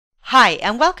Hi,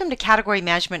 and welcome to Category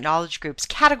Management Knowledge Group's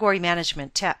Category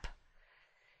Management Tip.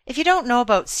 If you don't know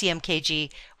about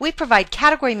CMKG, we provide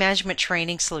category management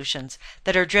training solutions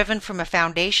that are driven from a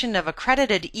foundation of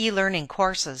accredited e-learning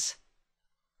courses.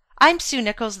 I'm Sue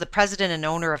Nichols, the president and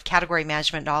owner of Category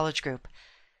Management Knowledge Group.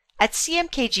 At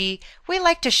CMKG, we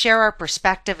like to share our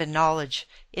perspective and knowledge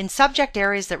in subject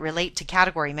areas that relate to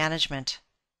category management.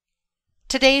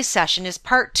 Today's session is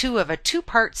part 2 of a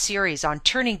 2-part series on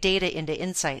turning data into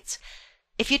insights.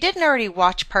 If you didn't already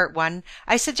watch part 1,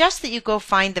 I suggest that you go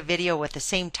find the video with the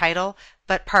same title,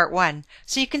 but part 1,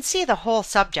 so you can see the whole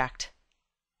subject.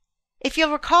 If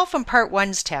you'll recall from part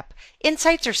 1's tip,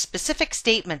 insights are specific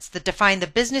statements that define the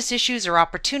business issues or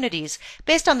opportunities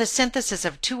based on the synthesis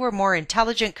of 2 or more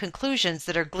intelligent conclusions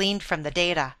that are gleaned from the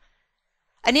data.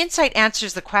 An insight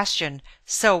answers the question,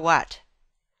 so what?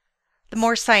 The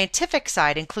more scientific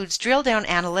side includes drill-down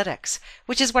analytics,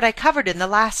 which is what I covered in the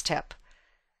last tip.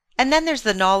 And then there's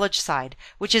the knowledge side,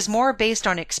 which is more based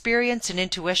on experience and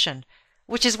intuition,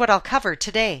 which is what I'll cover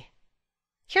today.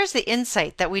 Here's the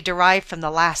insight that we derived from the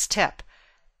last tip,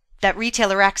 that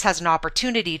Retailer X has an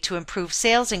opportunity to improve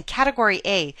sales in Category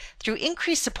A through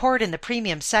increased support in the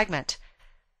premium segment.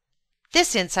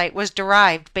 This insight was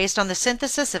derived based on the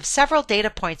synthesis of several data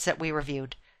points that we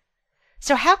reviewed.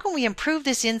 So how can we improve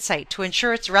this insight to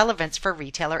ensure its relevance for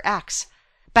Retailer X?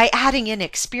 By adding in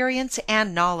experience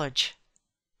and knowledge.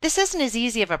 This isn't as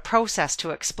easy of a process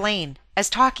to explain as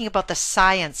talking about the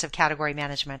science of category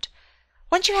management.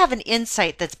 Once you have an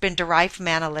insight that's been derived from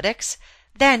analytics,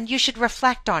 then you should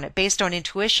reflect on it based on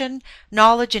intuition,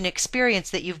 knowledge, and experience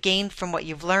that you've gained from what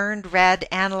you've learned, read,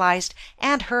 analyzed,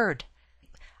 and heard.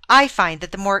 I find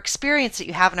that the more experience that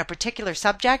you have in a particular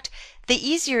subject, the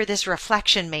easier this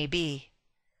reflection may be.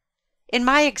 In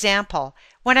my example,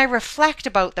 when I reflect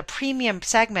about the premium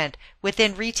segment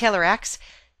within Retailer X,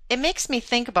 it makes me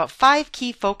think about 5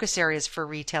 key focus areas for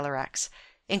Retailer X,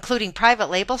 including private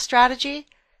label strategy,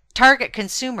 target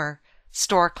consumer,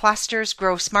 store clusters,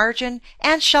 gross margin,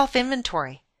 and shelf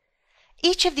inventory.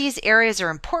 Each of these areas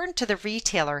are important to the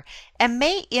retailer and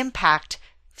may impact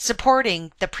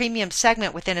supporting the premium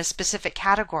segment within a specific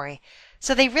category.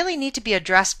 So they really need to be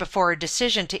addressed before a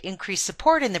decision to increase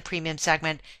support in the premium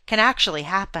segment can actually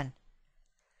happen.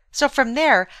 So from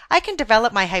there, I can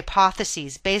develop my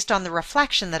hypotheses based on the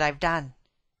reflection that I've done.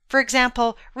 For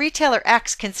example, Retailer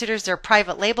X considers their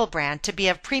private label brand to be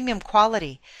of premium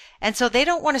quality, and so they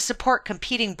don't want to support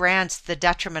competing brands to the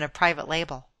detriment of private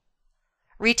label.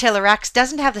 Retailer X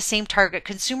doesn't have the same target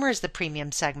consumer as the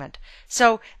premium segment,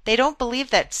 so they don't believe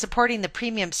that supporting the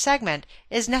premium segment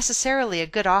is necessarily a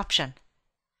good option.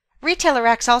 Retailer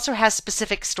X also has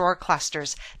specific store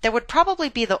clusters that would probably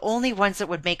be the only ones that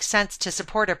would make sense to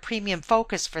support a premium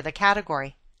focus for the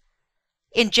category.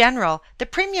 In general, the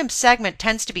premium segment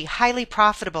tends to be highly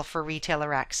profitable for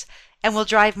Retailer X and will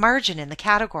drive margin in the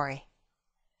category.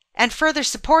 And further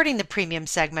supporting the premium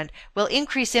segment will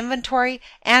increase inventory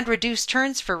and reduce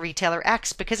turns for Retailer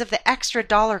X because of the extra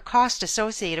dollar cost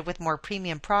associated with more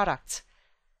premium products.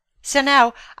 So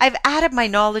now, I've added my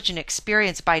knowledge and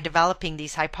experience by developing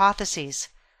these hypotheses.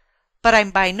 But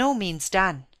I'm by no means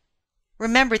done.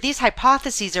 Remember, these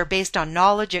hypotheses are based on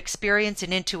knowledge, experience,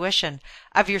 and intuition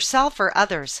of yourself or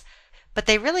others, but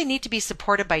they really need to be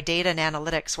supported by data and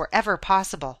analytics wherever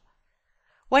possible.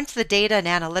 Once the data and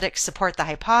analytics support the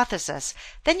hypothesis,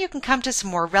 then you can come to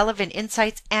some more relevant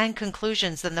insights and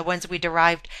conclusions than the ones we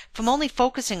derived from only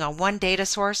focusing on one data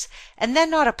source and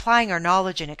then not applying our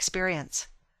knowledge and experience.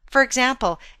 For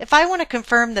example, if I want to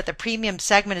confirm that the premium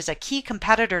segment is a key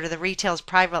competitor to the retail's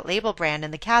private label brand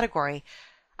in the category,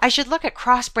 I should look at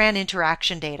cross-brand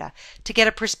interaction data to get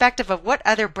a perspective of what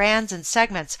other brands and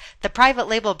segments the private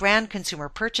label brand consumer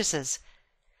purchases.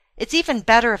 It's even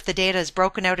better if the data is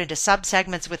broken out into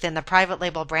sub-segments within the private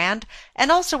label brand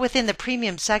and also within the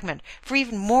premium segment for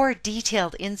even more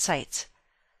detailed insights.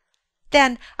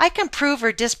 Then I can prove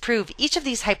or disprove each of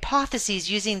these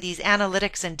hypotheses using these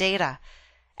analytics and data,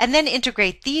 and then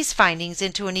integrate these findings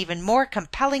into an even more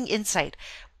compelling insight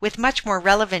with much more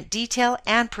relevant detail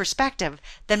and perspective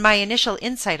than my initial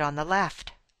insight on the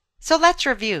left. So let's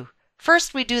review.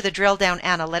 First, we do the drill down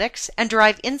analytics and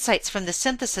derive insights from the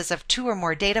synthesis of 2 or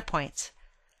more data points.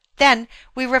 Then,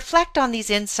 we reflect on these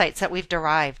insights that we've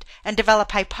derived and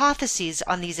develop hypotheses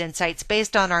on these insights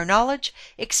based on our knowledge,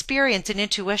 experience, and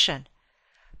intuition.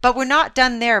 But we're not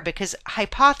done there because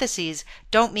hypotheses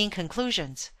don't mean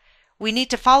conclusions. We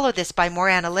need to follow this by more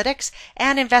analytics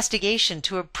and investigation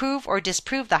to prove or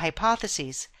disprove the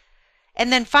hypotheses.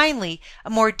 And then finally, a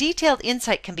more detailed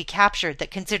insight can be captured that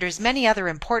considers many other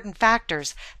important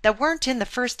factors that weren't in the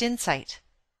first insight.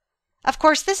 Of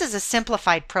course, this is a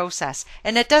simplified process,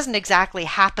 and it doesn't exactly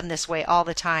happen this way all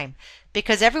the time,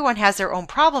 because everyone has their own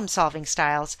problem-solving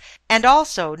styles, and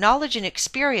also knowledge and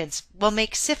experience will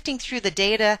make sifting through the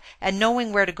data and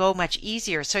knowing where to go much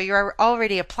easier, so you're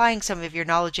already applying some of your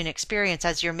knowledge and experience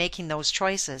as you're making those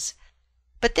choices.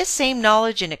 But this same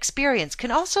knowledge and experience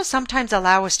can also sometimes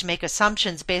allow us to make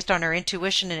assumptions based on our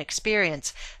intuition and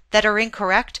experience that are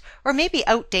incorrect or maybe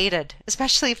outdated,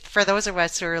 especially for those of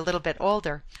us who are a little bit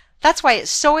older. That's why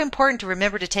it's so important to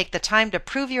remember to take the time to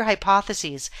prove your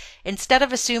hypotheses instead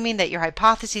of assuming that your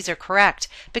hypotheses are correct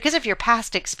because of your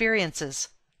past experiences.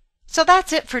 So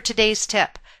that's it for today's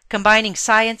tip. Combining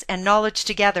science and knowledge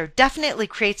together definitely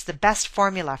creates the best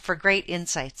formula for great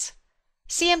insights.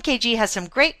 CMKG has some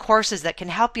great courses that can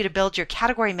help you to build your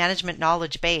category management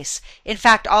knowledge base. In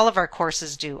fact, all of our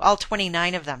courses do, all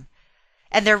 29 of them.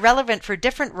 And they're relevant for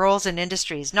different roles and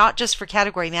industries, not just for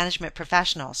category management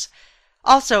professionals.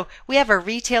 Also, we have a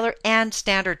retailer and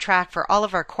standard track for all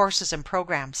of our courses and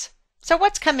programs. So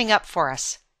what's coming up for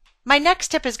us? My next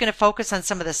tip is going to focus on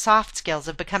some of the soft skills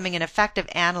of becoming an effective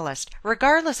analyst,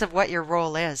 regardless of what your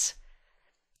role is.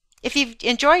 If you've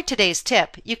enjoyed today's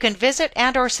tip, you can visit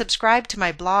and/or subscribe to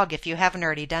my blog if you haven't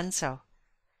already done so.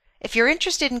 If you're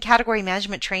interested in category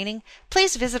management training,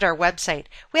 please visit our website.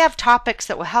 We have topics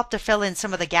that will help to fill in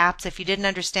some of the gaps if you didn't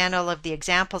understand all of the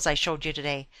examples I showed you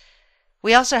today.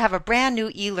 We also have a brand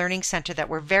new e-learning center that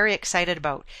we're very excited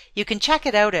about. You can check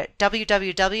it out at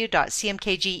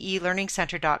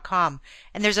www.cmkgelearningcenter.com,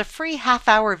 and there's a free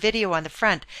half-hour video on the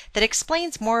front that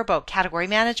explains more about category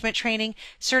management training,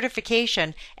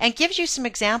 certification, and gives you some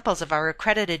examples of our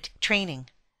accredited training.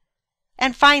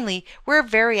 And finally, we're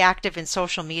very active in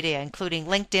social media, including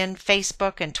LinkedIn,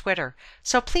 Facebook, and Twitter,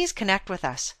 so please connect with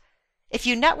us. If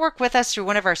you network with us through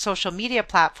one of our social media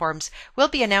platforms, we'll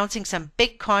be announcing some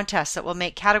big contests that will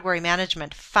make category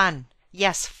management fun.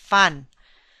 Yes, fun.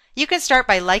 You can start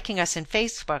by liking us in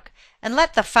Facebook and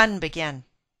let the fun begin.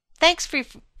 Thanks for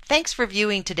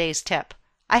viewing today's tip.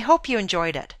 I hope you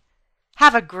enjoyed it.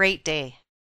 Have a great day.